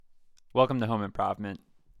Welcome to Home Improvement,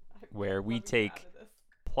 where we take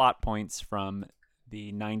plot points from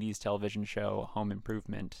the 90s television show Home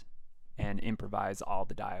Improvement and improvise all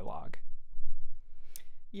the dialogue.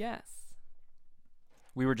 Yes.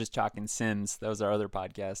 We were just talking Sims. That was our other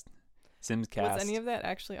podcast, Sims Cast. Was any of that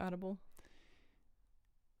actually audible?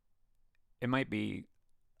 It might be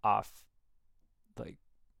off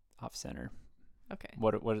center. Okay.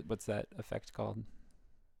 What's that effect called?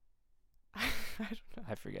 I don't know.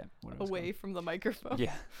 I forget what it was Away from the microphone.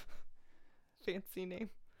 Yeah. Fancy name.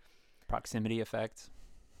 Proximity effect.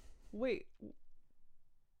 Wait.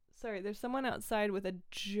 Sorry, there's someone outside with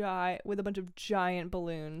a bunch of giant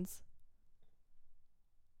balloons.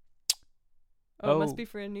 Oh, it must be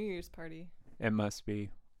for a New Year's party. It must be.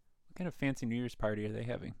 What kind of fancy New Year's party are they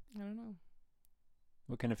having? I don't know.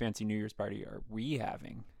 What kind of fancy New Year's party are we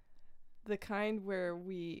having? The kind where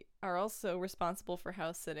we are also responsible for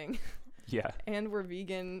house sitting. Yeah. And we're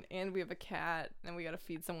vegan, and we have a cat, and we gotta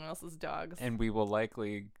feed someone else's dogs. And we will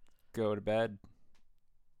likely go to bed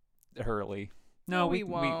early. No, we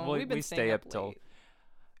won't. We've been stay up till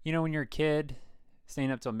late. when you're a kid,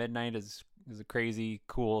 staying up till midnight is a crazy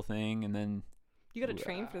cool thing, and then You gotta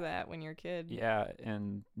train for that when you're a kid. yeah,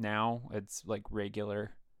 and now it's like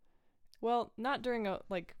regular. Well, not during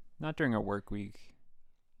Not during a work week.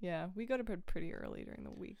 Yeah, we go to bed pretty early during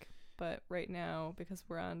the week. But right now, because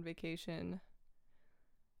we're on vacation,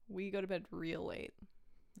 we go to bed real late.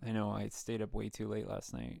 I know, I stayed up way too late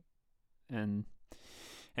last night. And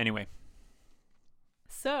anyway.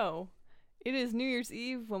 So, it is New Year's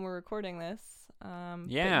Eve when we're recording this.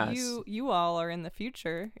 Yes. But you all are in the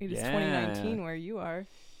future. It is 2019 where you are.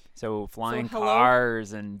 So flying hello?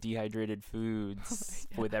 cars and dehydrated foods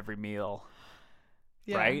with every meal.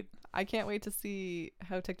 Yeah. Right? I can't wait to see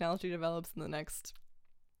how technology develops in the next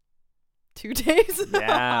 2 days.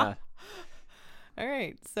 Yeah. All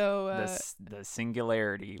right. So the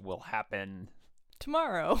singularity will happen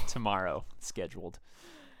tomorrow. Tomorrow, scheduled.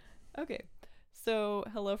 Okay. So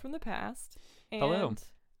hello from the past. And, hello.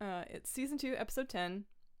 It's season 2, episode 10,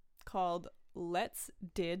 called Let's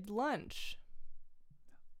Did Lunch.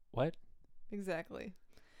 What? Exactly.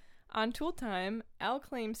 On Tool Time, Al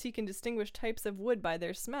claims he can distinguish types of wood by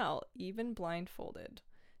their smell, even blindfolded.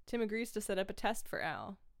 Tim agrees to set up a test for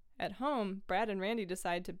Al. At home, Brad and Randy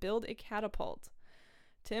decide to build a catapult.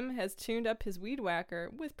 Tim has tuned up his weed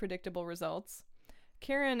whacker with predictable results.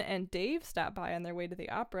 Karen and Dave stop by on their way to the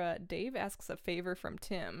opera. Dave asks a favor from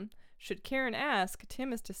Tim. Should Karen ask,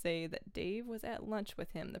 Tim is to say that Dave was at lunch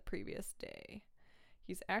with him the previous day.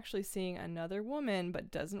 He's actually seeing another woman, but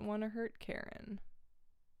doesn't want to hurt Karen.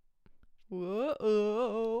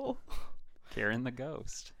 Whoa. Karen the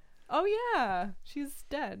ghost. Oh, yeah. She's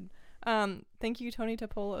dead. Thank you, Tony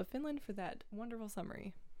Tapola of Finland, for that wonderful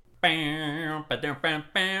summary. You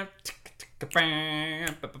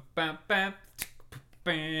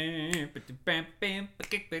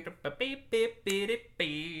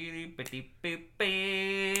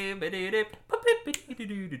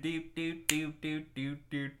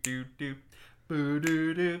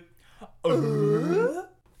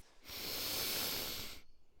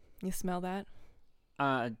smell that?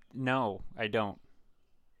 No, I don't.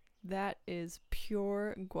 That is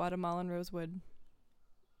pure Guatemalan rosewood.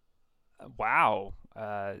 Wow.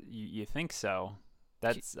 You think so?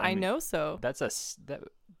 That's I know so. That's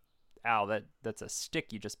Al, that's a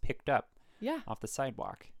stick you just picked up. Yeah. Off the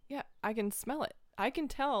sidewalk. Yeah, I can smell it. I can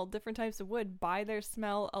tell different types of wood by their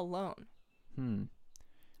smell alone.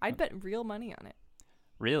 I'd bet real money on it.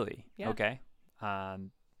 Really? Yeah. Okay. How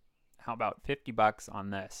about $50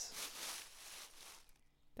 on this?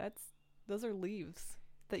 Those are leaves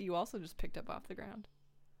that you also just picked up off the ground.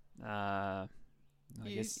 I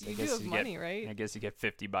You guess do have money, right? I guess you get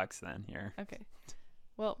 $50 then here. Okay.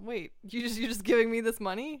 Well, wait. You're just giving me this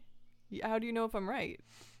money? How do you know if I'm right?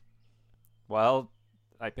 Well,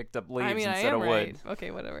 I picked up leaves instead of wood. Right.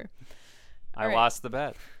 Okay, whatever. I lost the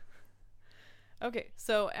bet. Okay,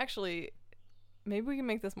 so actually, maybe we can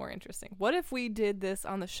make this more interesting. What if we did this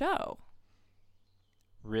on the show?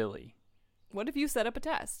 Really? What if you set up a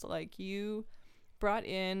test? Like, you brought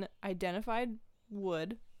in identified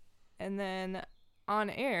wood, and then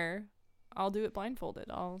on air, I'll do it blindfolded.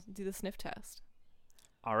 I'll do the sniff test.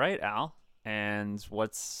 All right, Al. And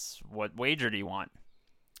what wager do you want?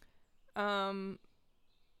 I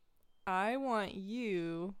want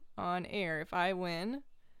you on air, if I win,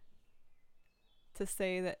 to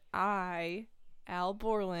say that I, Al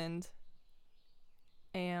Borland,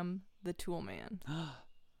 am the tool man.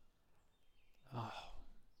 Oh,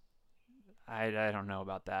 I don't know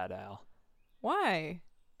about that, Al. Why?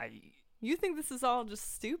 I You think this is all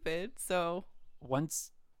just stupid, so...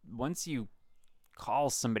 once once you call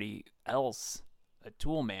somebody else a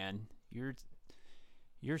tool man,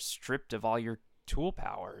 you're stripped of all your tool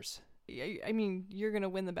powers. I mean, you're gonna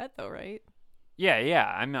win the bet though, right? Yeah.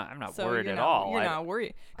 I'm not So worried you're at not, all. You're not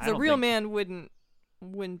worried I because a don't real think- man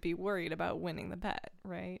wouldn't be worried about winning the bet,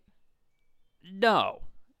 right? No.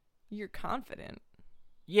 You're confident.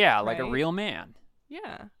 Yeah, like a Right? real man.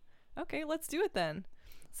 Yeah. Okay, let's do it then.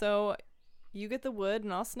 So you get the wood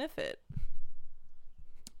and I'll sniff it.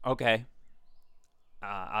 Okay.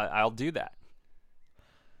 I'll do that.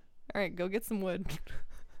 All right, go get some wood.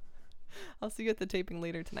 I'll see you at the taping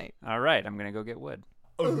later tonight. All right, I'm gonna go get wood.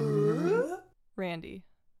 Randy.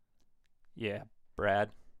 Yeah, Brad.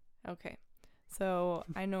 Okay. So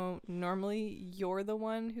I know normally you're the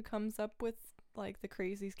one who comes up with like the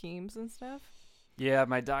crazy schemes and stuff. Yeah,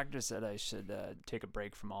 my doctor said I should take a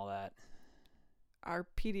break from all that. Our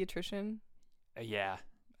pediatrician. Yeah,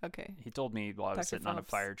 Okay. he told me while I was Dr. sitting on a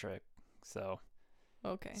Phillips. fire truck, so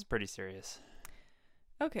Okay. it's pretty serious.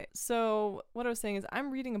 Okay. So what I was saying is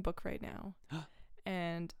I'm reading a book right now.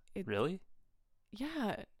 And it Really?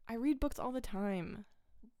 yeah, I read books all the time.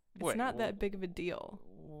 It's Wait, not that big of a deal.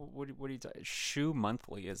 What are you talking? Shoe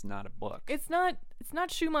Monthly is not a book. It's not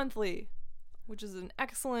Shoe Monthly, which is an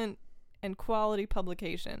excellent and quality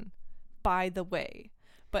publication, by the way.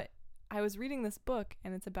 But I was reading this book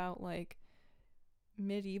and it's about like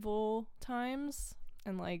medieval times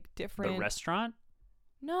and like different The restaurant?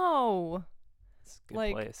 No, It's a good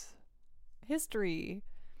like- place. history.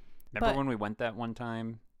 Remember but- when we went that one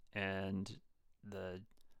time and the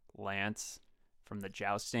Lance from the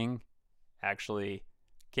jousting actually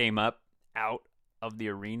came up out of the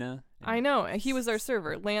arena? I know. He was our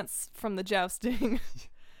server, Lance from the jousting.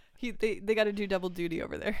 They got to do double duty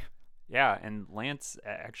over there. Yeah, and Lance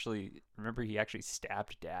actually, remember he actually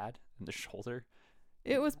stabbed Dad in the shoulder?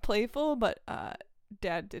 It was playful, but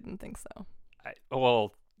Dad didn't think so.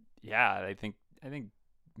 Well, yeah, I think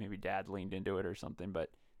maybe Dad leaned into it or something,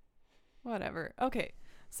 but Whatever. Okay.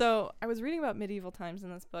 So I was reading about medieval times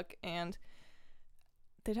in this book, and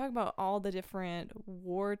they talk about all the different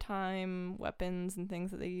wartime weapons and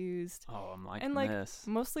things that they used. I'm liking And, like, this.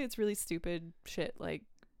 Mostly it's really stupid shit like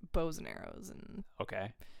bows and arrows and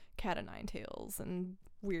Okay. cat o' nine tails and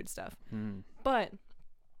weird stuff. Hmm. But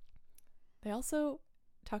they also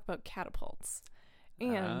talk about catapults.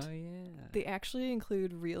 And Oh, yeah. they actually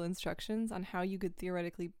include real instructions on how you could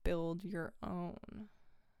theoretically build your own.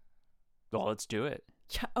 Well, let's do it.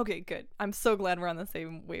 Yeah, okay, good. I'm so glad we're on the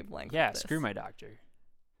same wavelength. Yeah, with this. screw my doctor.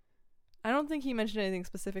 I don't think he mentioned anything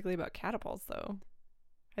specifically about catapults, though.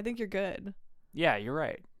 I think you're good. Yeah, you're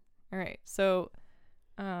right. All right, so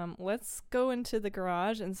let's go into the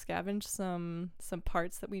garage and scavenge some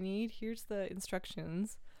parts that we need. Here's the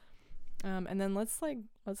instructions, and then let's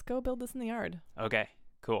go build this in the yard. Okay,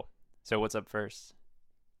 cool. So what's up first?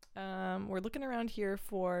 We're looking around here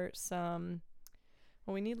for some.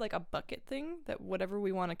 Well, we need like a bucket thing that whatever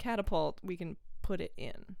we want to catapult, we can put it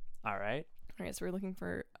in. All right. All right, so we're looking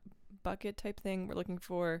for a bucket type thing. We're looking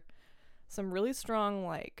for some really strong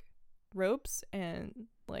like ropes and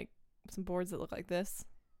like some boards that look like this.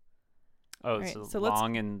 Oh, right, so, so let's-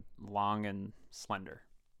 long and slender.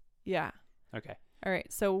 Yeah. Okay. All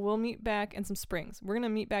right, so we'll meet back and some springs. We're going to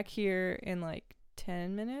meet back here in like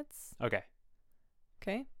 10 minutes. Okay.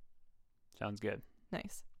 Okay? Sounds good.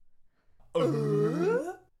 Nice.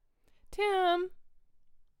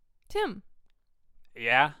 Tim.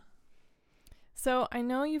 Yeah. So I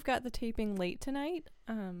know you've got the taping late tonight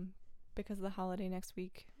because of the holiday next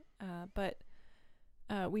week. But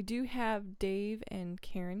we do have Dave and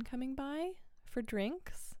Karen coming by for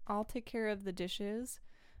drinks. I'll take care of the dishes.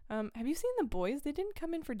 Have you seen the boys? They didn't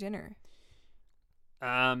come in for dinner.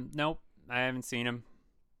 Nope. I haven't seen him.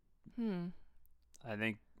 I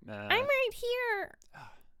think. I'm right here.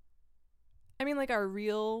 I mean, like our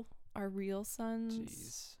real sons.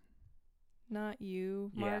 Jeez. Not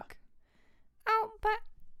you, Yeah. Mark. Oh,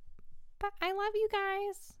 but I love you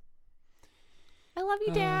guys. I love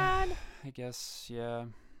you, Dad. I guess. Yeah.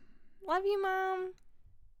 Love you, Mom.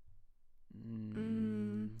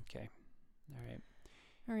 Okay. All right.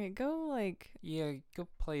 All right, go like Yeah. Go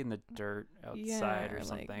play in the dirt outside Yeah, or or, like,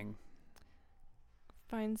 something.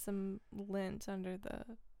 find some lint under the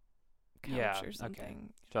couch Yeah, or okay.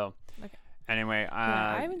 something. So. Okay. Anyway.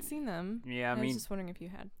 Yeah, I haven't seen them. Yeah. I I was mean. just wondering if you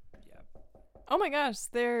had. Yeah. Oh my gosh,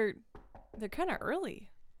 they're kind of early.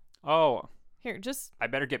 Oh. Here, just I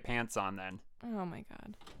better get pants on then. oh my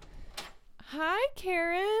god. Hi,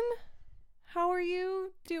 Karen. How are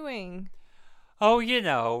you doing?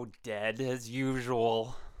 Oh, dead as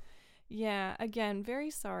usual. Yeah, again, very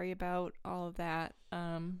sorry about all of that.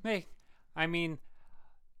 Hey, I mean,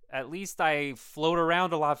 at least I float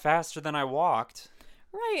around a lot faster than I walked.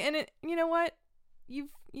 Right, and you know what? You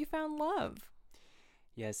found love.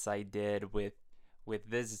 Yes, I did with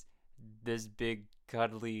this big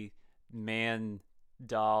cuddly man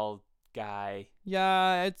doll guy.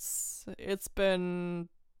 Yeah, it's been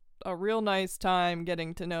a real nice time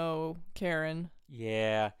getting to know Karen.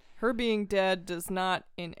 Yeah. Her being dead does not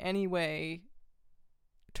in any way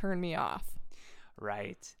turn me off.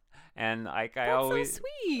 Right. And like so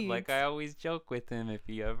sweet. Like I always joke with him, if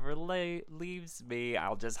he ever leaves me,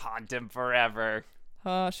 I'll just haunt him forever.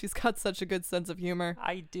 She's got such a good sense of humor.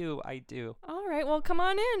 I do. All right, well, come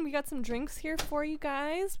on in. We got some drinks here for you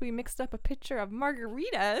guys. We mixed up a pitcher of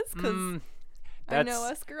margaritas because I know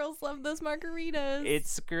us girls love those margaritas.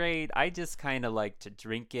 It's great. I just kind of like to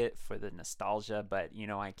drink it for the nostalgia, but,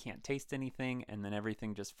 I can't taste anything, and then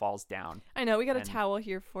everything just falls down. I know. We got a towel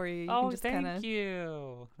here for you. Thank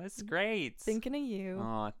you. That's great. Thinking of you.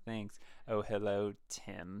 Oh, thanks. Oh, hello,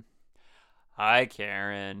 Tim. Hi,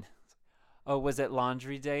 Karen. Oh, was it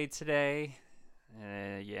laundry day today?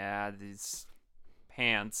 Yeah, these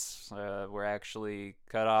pants were actually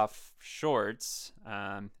cut off shorts.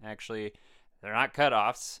 Actually, they're not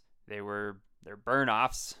cut-offs. They're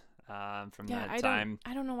burn-offs from that time.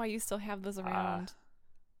 I don't know why you still have those around.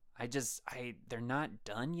 They're not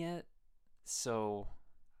done yet. So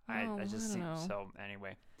I just see. So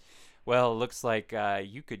anyway. Well, it looks like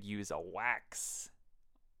you could use a wax.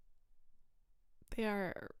 They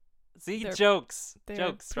are. See, jokes,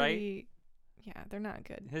 right? Yeah, they're not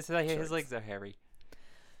good. His legs are hairy.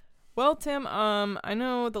 Well, Tim, I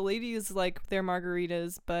know the ladies like their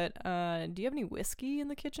margaritas, but do you have any whiskey in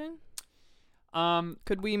the kitchen?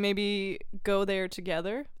 Could we maybe go there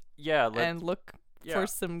together? Yeah, and look for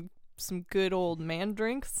some good old man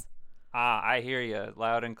drinks. I hear you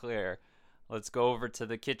loud and clear. Let's go over to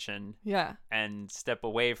the kitchen. Yeah. And step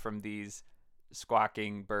away from these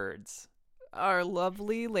squawking birds. Our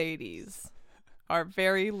lovely ladies. Our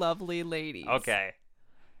very lovely ladies. Okay.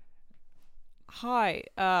 Hi,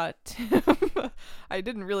 Tim. I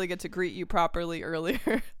didn't really get to greet you properly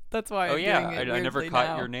earlier. That's why I'm doing it I never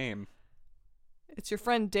caught your name. It's your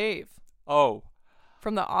friend Dave. Oh.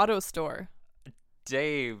 From the auto store.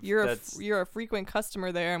 Dave. You're a frequent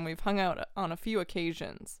customer there, and we've hung out on a few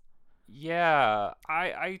occasions. Yeah,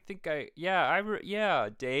 I think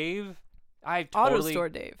Dave. Auto store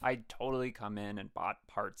Dave. I totally come in and bought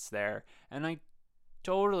parts there, and I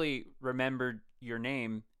totally remembered your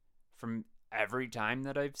name from every time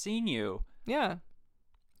that I've seen you. Yeah.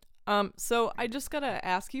 So I just gotta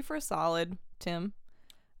ask you for a solid, Tim,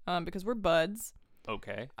 because we're buds.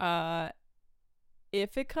 Okay.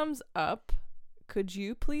 If it comes up, could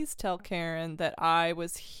you please tell Karen that I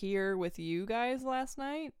was here with you guys last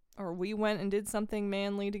night, or we went and did something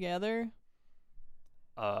manly together?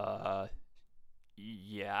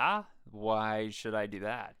 Yeah. Why should I do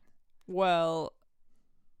that? Well,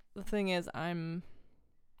 the thing is, I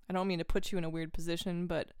don't mean to put you in a weird position,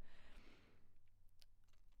 but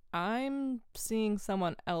I'm seeing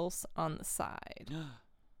someone else on the side.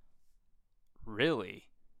 Really?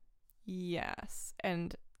 Yes.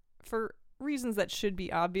 And for reasons that should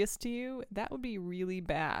be obvious to you, that would be really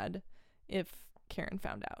bad if Karen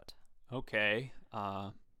found out. Okay.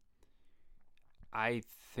 I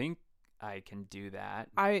think I can do that.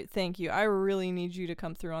 I thank you. I really need you to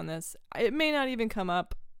come through on this. It may not even come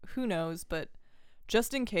up. Who knows? But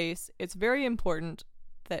just in case, it's very important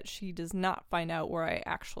that she does not find out where I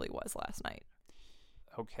actually was last night.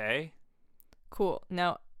 Okay. Cool.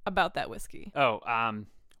 Now, about that whiskey. Oh,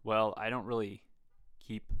 well, I don't really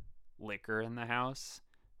keep liquor in the house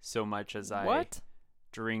so much as I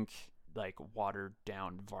drink like watered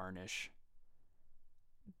down varnish.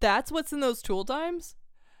 That's what's in those Tool Times?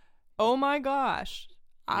 Oh my gosh.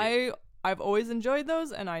 Yeah. I've always enjoyed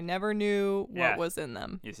those, and I never knew what was in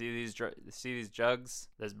them. You see these jugs?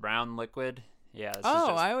 This brown liquid? Yeah. This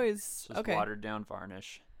is watered down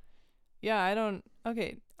varnish. Yeah, I don't.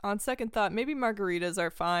 Okay. On second thought, maybe margaritas are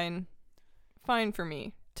fine for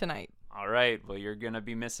me tonight. All right. Well, you're gonna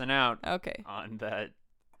be missing out. Okay. On that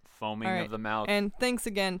foaming of the mouth. And thanks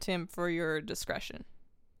again, Tim, for your discretion.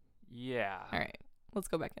 Yeah. All right. Let's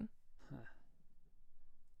go back in.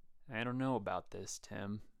 I don't know about this,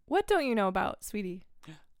 Tim. What don't you know about, sweetie?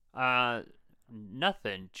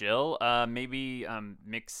 Nothing, Jill. Maybe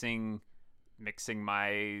mixing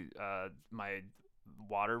my my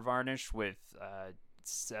water varnish with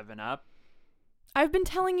 7-Up. I've been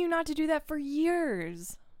telling you not to do that for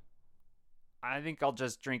years. I think I'll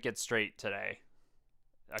just drink it straight today.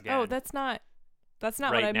 Again. Oh, that's not what I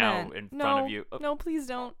Right meant. now, in front of you. No, please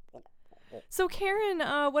don't. So, Karen,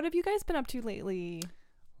 what have you guys been up to lately?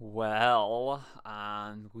 Well,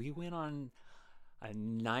 we went on a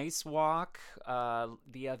nice walk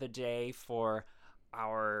the other day for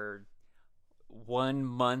our 1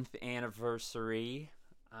 month anniversary.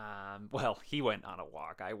 Well, he went on a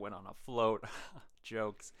walk. I went on a float.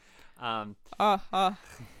 Jokes. Um, Uh,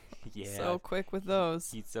 yeah, so quick with those.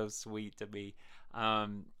 he's so sweet to me.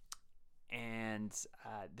 Um, and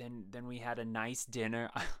then we had a nice dinner.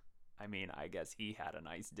 I mean, I guess he had a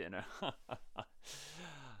nice dinner.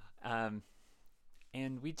 um,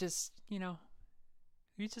 and we just,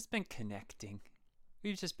 we've just been connecting.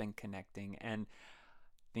 We've just been connecting and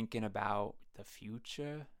thinking about the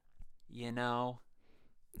future, you know?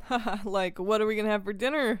 Like, what are we gonna have for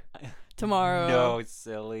dinner tomorrow? No,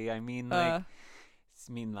 silly. I mean, Uh,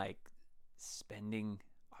 like spending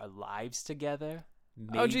our lives together.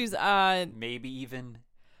 oh geez, Maybe even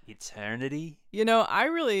eternity.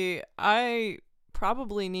 I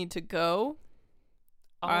probably need to go.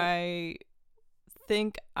 Oh. I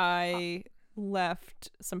think I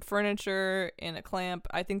left some furniture in a clamp.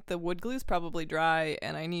 I think the wood glue's probably dry,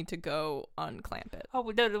 and I need to go unclamp it.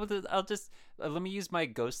 Oh, no, I'll just let me use my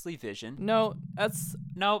ghostly vision. No, that's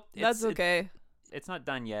Nope, okay. It's not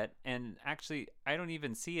done yet, and actually, I don't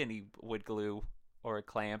even see any wood glue or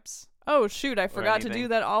clamps. Oh shoot, I forgot to do anything.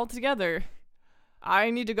 that all together. I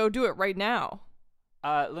need to go do it right now.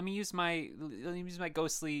 Let me use my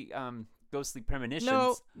ghostly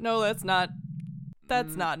premonitions. No, that's not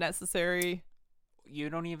Mm. not necessary. You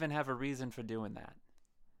don't even have a reason for doing that.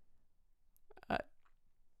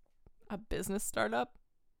 A business startup?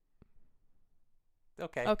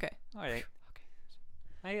 Okay. Okay. All right.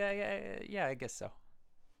 Okay. I guess so.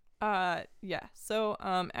 Yeah. So,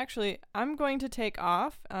 actually, I'm going to take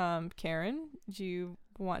off. Karen, do you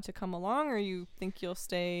want to come along, or you think you'll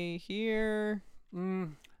stay here?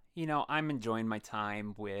 I'm enjoying my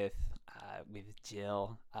time with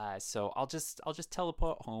Jill. So I'll just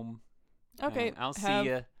teleport home. Okay. I'll see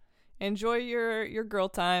you. Enjoy your girl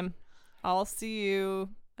time. I'll see you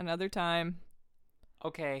another time.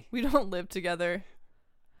 Okay. We don't live together.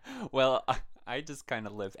 Well, I just kind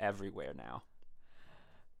of live everywhere now.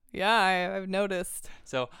 Yeah, I've noticed.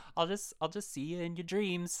 So I'll just see you in your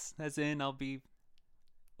dreams. As in, I'll be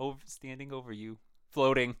standing over you,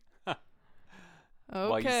 floating.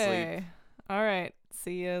 While you Okay. All right.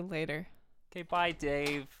 See you later. Okay, bye,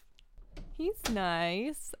 Dave. He's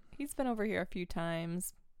nice. He's been over here a few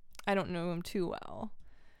times. I don't know him too well.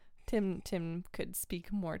 Tim could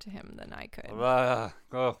speak more to him than I could.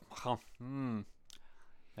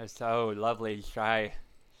 They're so lovely, dry.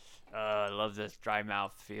 I love this dry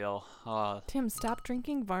mouth feel. Tim, stop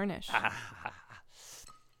drinking varnish.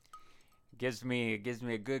 gives me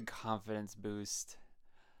a good confidence boost.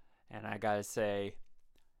 And I gotta say,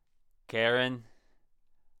 Karen,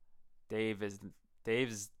 Dave's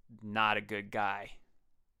not a good guy.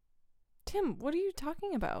 Tim, what are you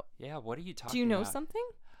talking about? Yeah, what are you talking about? Do you know something?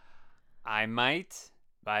 I might,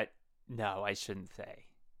 but no, I shouldn't say.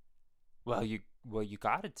 Well, you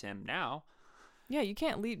got it, Tim, now. Yeah, you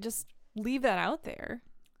can't just leave that out there.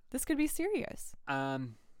 This could be serious. I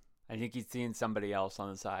think he's seeing somebody else on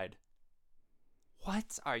the side.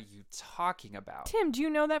 What are you talking about? Tim, do you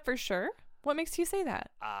know that for sure? What makes you say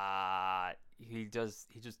that? He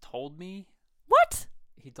just told me. What?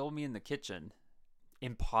 He told me in the kitchen.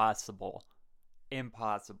 Impossible.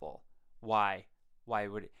 Why? Why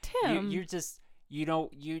would it? Tim. You just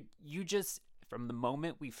from the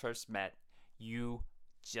moment we first met, you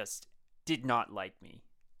just did not like me.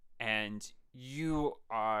 And you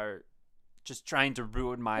are just trying to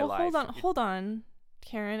ruin my life. Hold on,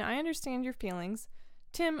 Karen. I understand your feelings.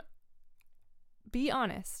 Tim, be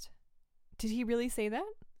honest. Did he really say that?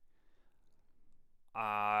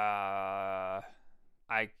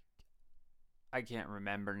 I can't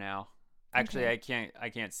remember now. Actually, Okay. I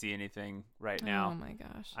can't see anything right now. Oh my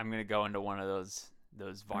gosh. I'm gonna go into one of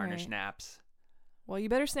those varnish Alright. naps. Well, you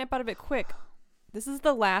better snap out of it quick. This is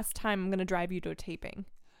the last time I'm going to drive you to a taping.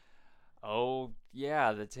 Oh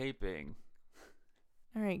yeah, the taping.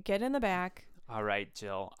 All right, get in the back. All right,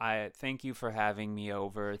 Jill. I thank you for having me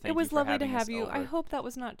over. It was lovely to have us you. I over. hope that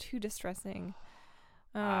was not too distressing.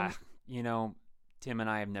 Tim and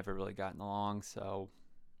I have never really gotten along, so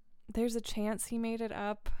There's a chance he made it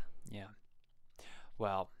up. yeah.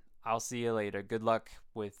 Well, I'll see you later. Good luck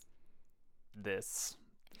with this.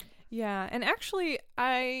 Yeah, and actually,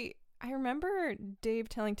 I remember Dave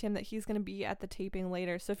telling Tim that he's going to be at the taping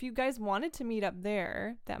later. So if you guys wanted to meet up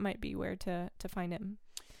there, that might be where to find him.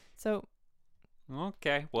 So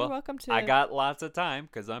Okay. you're Well, welcome to. I got lots of time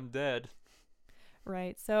because I'm dead.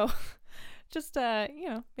 Right. So just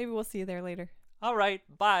maybe we'll see you there later. All right.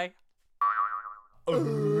 Bye.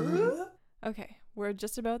 Okay, we're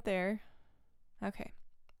just about there. Okay.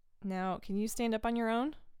 Now, can you stand up on your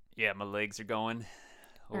own? Yeah, my legs are going.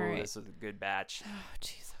 Oh, All right. this is a good batch. Oh,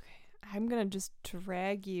 jeez, okay. I'm gonna just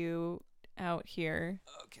drag you out here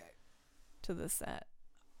Okay. to the set.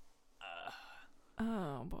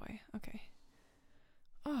 Oh, boy. Okay.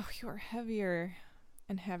 Oh, you are heavier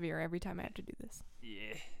and heavier every time I have to do this.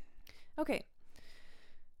 Yeah. Okay.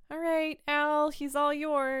 All right, Al, he's all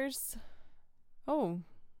yours. Oh,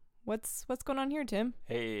 what's going on here, Tim?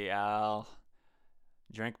 Hey, Al.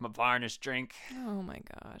 Drink my varnish drink. Oh my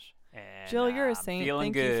gosh. And Jill, you're a I'm saint.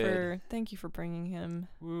 Feeling Thank you for bringing him.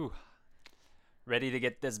 Woo. Ready to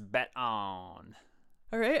get this bet on.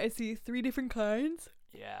 All right, I see 3 different kinds.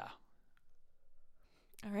 Yeah.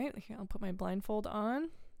 All right, here, I'll put my blindfold on.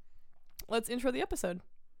 Let's intro the episode.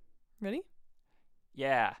 Ready?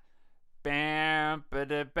 Yeah. Bam, ba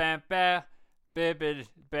bam, ba, ba ba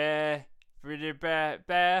ba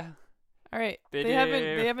ba. All right. Bidoo.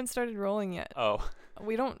 They haven't started rolling yet. Oh.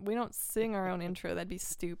 We don't sing our own intro. That'd be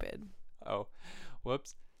stupid. Oh.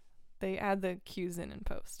 Whoops. They add the cues in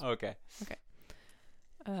post. Okay.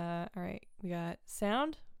 All right. We got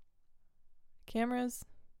sound, cameras,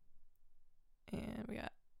 and we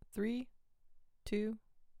got 3, 2.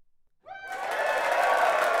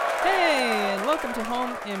 Hey, and welcome to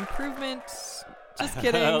Home Improvement. Just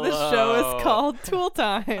kidding. This show is called Tool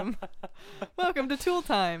Time. Welcome to Tool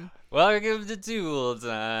Time. Welcome to Tool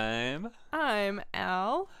Time. I'm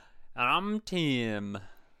Al, And I'm Tim.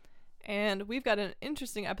 and we've got an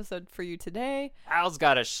interesting episode for you today. Al's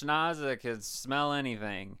got a schnoz that can smell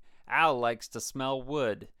anything. Al likes to smell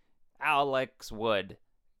wood. Al likes wood.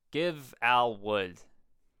 Give Al wood.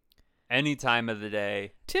 Any time of the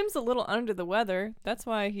day. Tim's a little under the weather. That's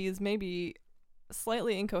why he's maybe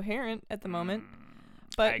slightly incoherent at the moment.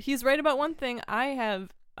 But he's right about one thing. I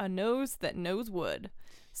have a nose that knows wood.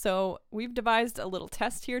 So we've devised a little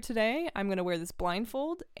test here today. I'm going to wear this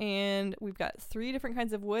blindfold, and we've got 3 different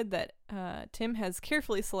kinds of wood that Tim has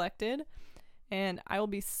carefully selected. And I will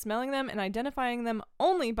be smelling them and identifying them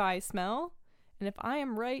only by smell. And if I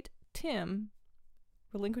am right, Tim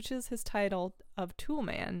relinquishes his title of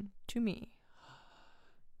Toolman to me.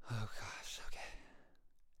 Oh, gosh. Okay.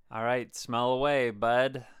 All right. Smell away,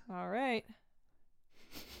 bud. All right.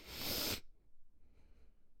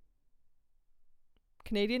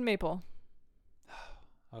 Canadian maple.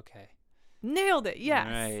 Okay. Nailed it. Yes.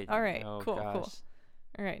 Right. All right. Oh, cool. gosh. Cool.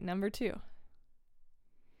 All right. Number 2.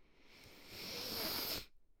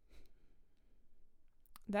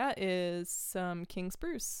 That is some king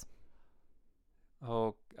spruce.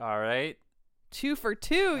 Oh, all right. 2 for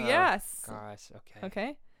 2. Yes. Gosh. Okay.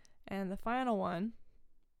 Okay. And the final one.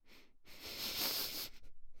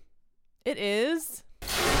 It is.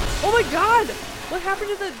 Oh my God! What happened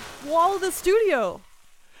to the wall of the studio?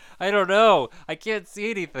 I don't know. I can't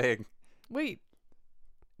see anything. Wait.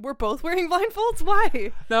 We're both wearing blindfolds?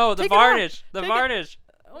 Why? No, the Take it off. varnish. The Take it- varnish.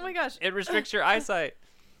 Oh my gosh. It restricts your eyesight.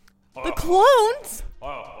 The clones?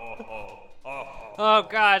 Oh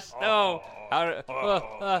gosh, no!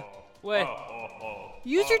 Wait,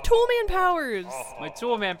 Use your toolman powers. my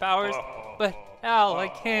toolman powers, but Al, I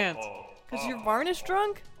can't. Because you're varnish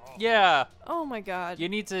drunk? Yeah, Oh my God. you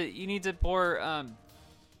need to pour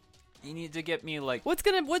you need to get me like What's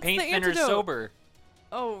paint the thinner antidote? sober.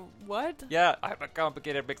 Oh, what? Yeah, I have a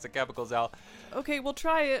complicated mix of chemicals, Al. Okay, we'll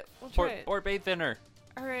try it. Pour paint thinner.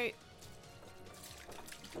 All right.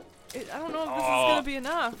 I don't know if this is gonna be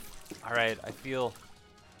enough. All right, I feel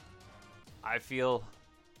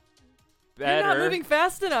You're better. not moving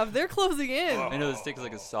fast enough. They're closing in. I know this takes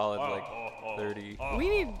like a solid like 30.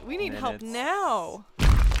 We need help minutes. now.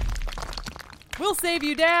 We'll save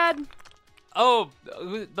you, Dad. Oh,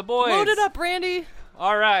 the boys. Load it up, Randy.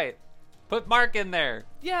 All right, put Mark in there.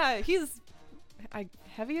 Yeah, he's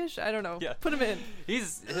heavyish. I don't know. Yeah. Put him in.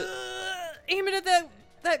 He's Aim it at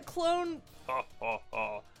that clone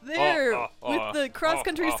there with the cross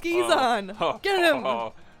country skis on. Get him.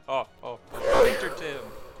 Winter Tim.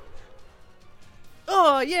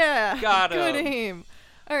 Oh yeah. Got Good him. aim.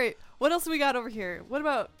 All right. What else we got over here? What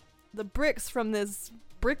about the bricks from this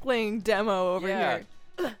bricklaying demo over Yeah.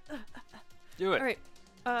 here? Do it.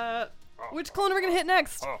 All right. Which clone are we gonna hit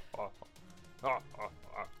next?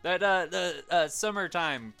 The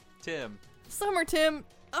summertime Tim. Summer Tim.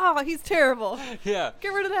 Oh, he's terrible. Yeah.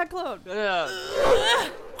 Get rid of that clone. Oh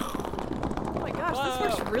my gosh, this Whoa.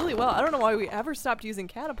 works really well. I don't know why we ever stopped using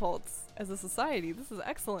catapults as a society. This is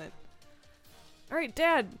excellent. All right,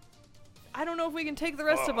 Dad. I don't know if we can take the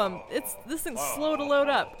rest of them. This thing's slow to load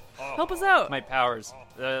up. Help us out. My powers.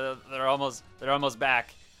 They're almost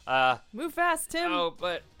back. Move fast, Tim. Oh,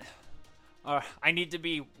 but I need to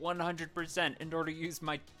be 100% in order to use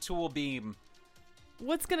my tool beam.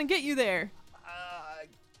 What's gonna get you there?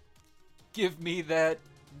 Give me that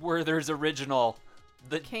Werther's original.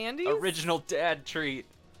 The Candies? original dad treat.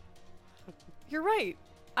 You're right.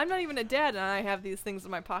 I'm not even a dad, and I have these things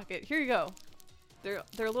in my pocket. Here you go. They're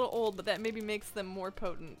a little old, but that maybe makes them more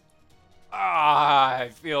potent.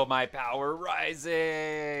 I feel my power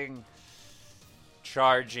rising.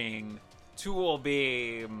 Charging tool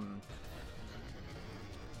beam.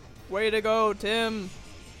 Way to go, Tim.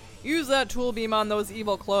 Use that tool beam on those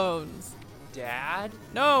evil clones. Dad?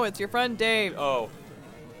 No, it's your friend Dave. Oh,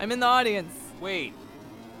 I'm in the audience. wait.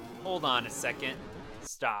 Hold on a second.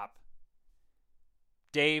 Stop.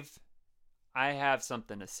 Dave, I have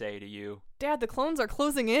something to say to you. Dad, the clones are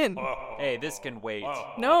closing in. Hey, this can wait.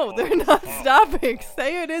 No, they're not stopping.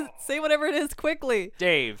 Say it is. Say whatever it is quickly.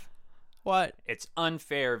 Dave, What? it's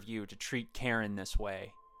unfair of you to treat Karen this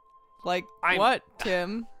way. Like I'm- what,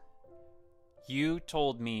 Tim? You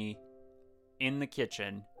told me in the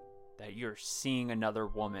kitchen that you're seeing another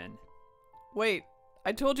woman. Wait,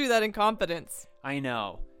 I told you that in confidence. I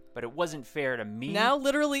know, but it wasn't fair to me. Now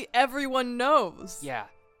literally everyone knows. Yeah,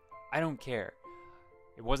 I don't care.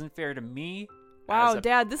 It wasn't fair to me. Wow, as a-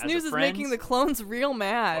 Dad, this as a news is friend. making the clones real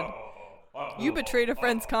mad. You betrayed a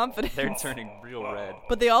friend's confidence. They're turning real red.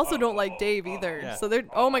 But they also don't like Dave either. Yeah. So they're,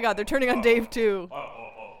 oh my god, they're turning on Dave too.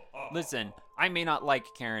 Listen, I may not like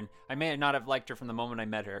Karen. I may not have liked her from the moment I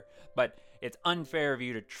met her, but it's unfair of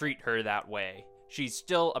you to treat her that way. She's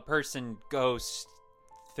still a person ghost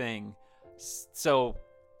thing. So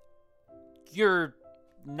you're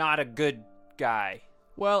not a good guy.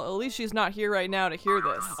 Well, at least she's not here right now to hear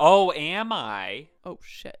this. Oh, am I? Oh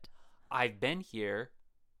shit. I've been here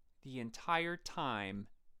the entire time.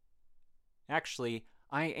 Actually,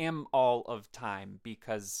 I am all of time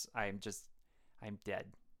because I'm dead.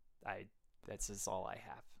 That's just all I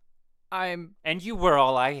have. I'm And you were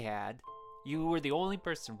all I had. You were the only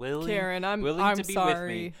person willing, Karen, I'm willing to be with sorry.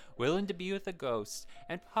 me, willing to be with a ghost,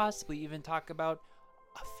 and possibly even talk about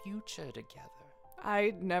a future together.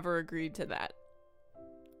 I never agreed to that.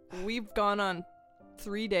 We've gone on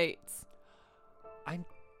 3 dates.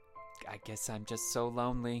 I guess I'm just so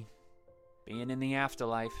lonely, being in the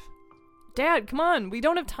afterlife. Dad, come on. We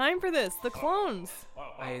don't have time for this. The clones.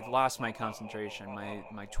 I lost my concentration.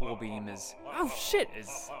 My tool beam is Oh shit. is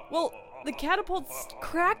Well, the catapult's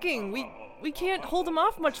cracking. We can't hold them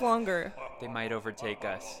off much longer. they might overtake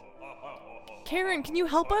us. Karen, can you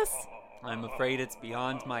help us? I'm afraid it's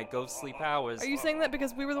beyond my ghostly powers. Are you saying that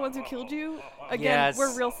because we were the ones who killed you? Again, Yes.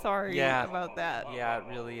 we're real sorry Yeah. about that. Yeah, it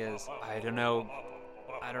really is. I don't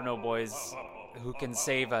know, boys. Who can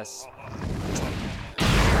save us?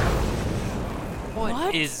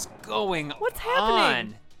 What is going What's on?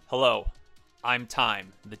 happening? Hello, I'm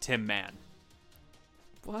Time, the Tim Man.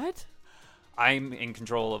 What? I'm in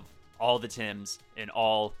control of all the Tims in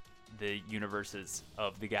all the universes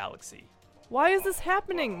of the galaxy. Why is this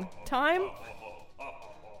happening? Time?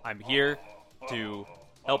 I'm here to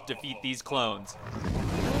help defeat these clones.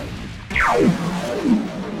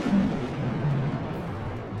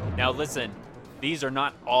 Now listen, these are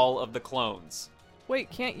not all of the clones. Wait,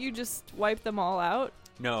 can't you just wipe them all out?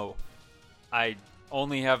 No, I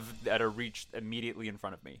only have at a reach immediately in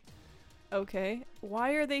front of me. Okay.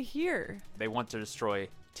 Why are they here? They want to destroy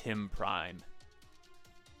Tim Prime.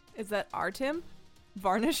 Is that our Tim?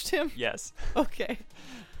 Varnished Tim? Yes. Okay.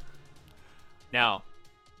 Now,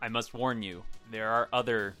 I must warn you, there are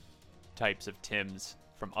other types of Tims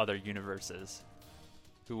from other universes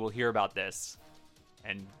who will hear about this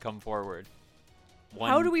and come forward.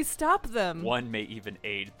 How do we stop them? One may even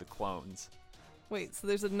aid the clones. Wait, so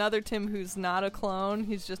there's another Tim who's not a clone.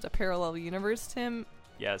 He's just a parallel universe Tim.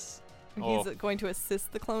 Yes. And Oh, he's going to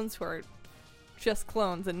assist the clones who are just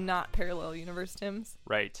clones and not parallel universe Tims.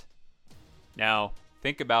 right. Now,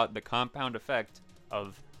 think about the compound effect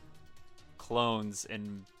of clones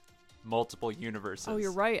in multiple universes. Oh,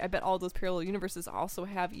 you're right. I bet all those parallel universes also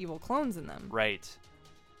have evil clones in them. Right.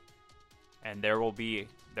 And there will be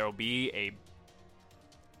a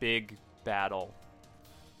big battle.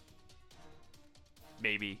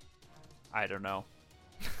 Maybe. I don't know.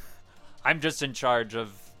 I'm just in charge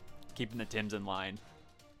of keeping the Tims in line,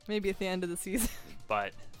 Maybe at the end of the season.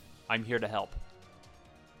 but I'm here to help.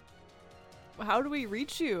 How do we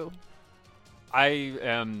reach you? I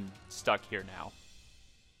am stuck here now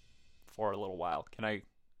for a little while. Can I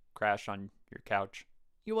crash on your couch?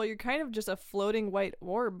 Well, you're kind of just a floating white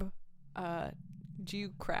orb. Do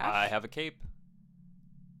you crash? I have a cape.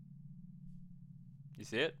 You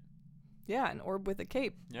see it? Yeah, an orb with a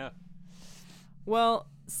cape. Yeah. Well,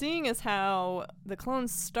 seeing as how the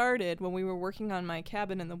clones started when we were working on my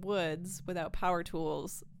cabin in the woods without power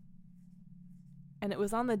tools, and it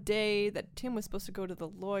was on the day that Tim was supposed to go to the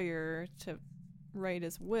lawyer to write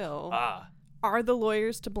his will, are the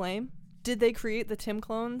lawyers to blame? Did they create the Tim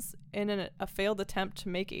clones in a failed attempt to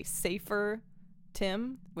make a safer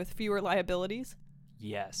Tim with fewer liabilities?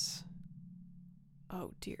 Yes.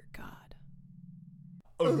 Oh, dear God.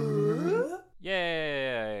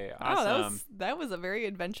 Yay! Oh, Awesome. that was a very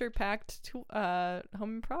adventure-packed home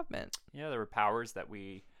improvement. Yeah, there were powers that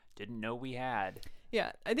we didn't know we had.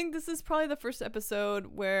 Yeah, I think this is probably the first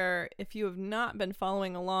episode where if you have not been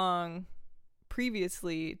following along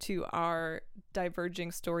previously to our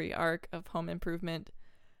diverging story arc of home improvement,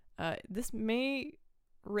 this episode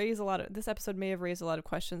may have raised a lot of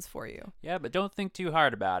questions for you. Yeah, but don't think too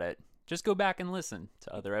hard about it. Just go back and listen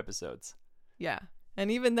to other episodes. Yeah. And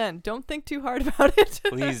even then, don't think too hard about it.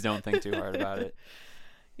 Please don't think too hard about it.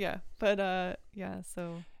 Yeah, but yeah,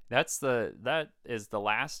 so that is the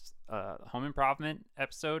last home improvement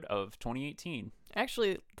episode of 2018.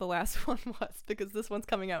 actually the last one was, because this one's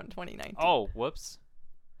coming out in 2019. Oh, whoops.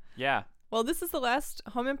 Yeah. Well, this is the last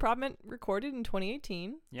home improvement recorded in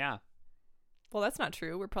 2018. Yeah. Well, that's not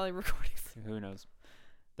true. We're probably recording. Who knows?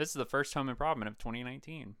 This is the first home improvement of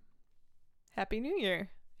 2019. Happy New Year.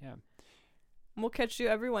 Yeah. We'll catch you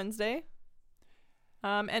every Wednesday.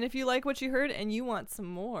 And if you like what you heard and you want some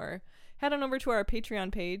more, head on over to our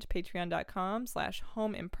Patreon page,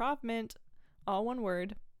 patreon.com/homeimprovement, all one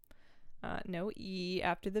word, no E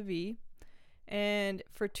after the V. And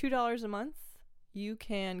for $2 a month, you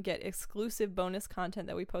can get exclusive bonus content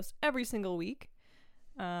that we post every single week.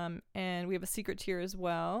 And we have a secret tier as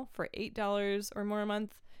well. For $8 or more a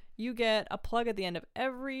month, you get a plug at the end of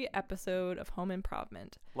every episode of Home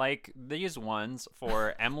Improvement. Like these ones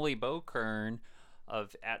for Emily Bokern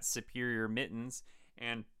at Superior Mittens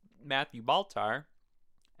and Matthew Baltar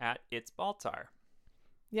at It's Baltar.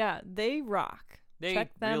 Yeah, they rock. They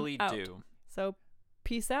Check them really out. do. So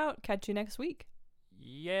peace out. Catch you next week.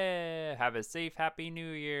 Yeah. Have a safe, happy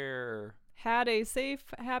New Year. Had a safe,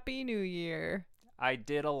 happy New Year. I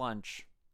did a lunch.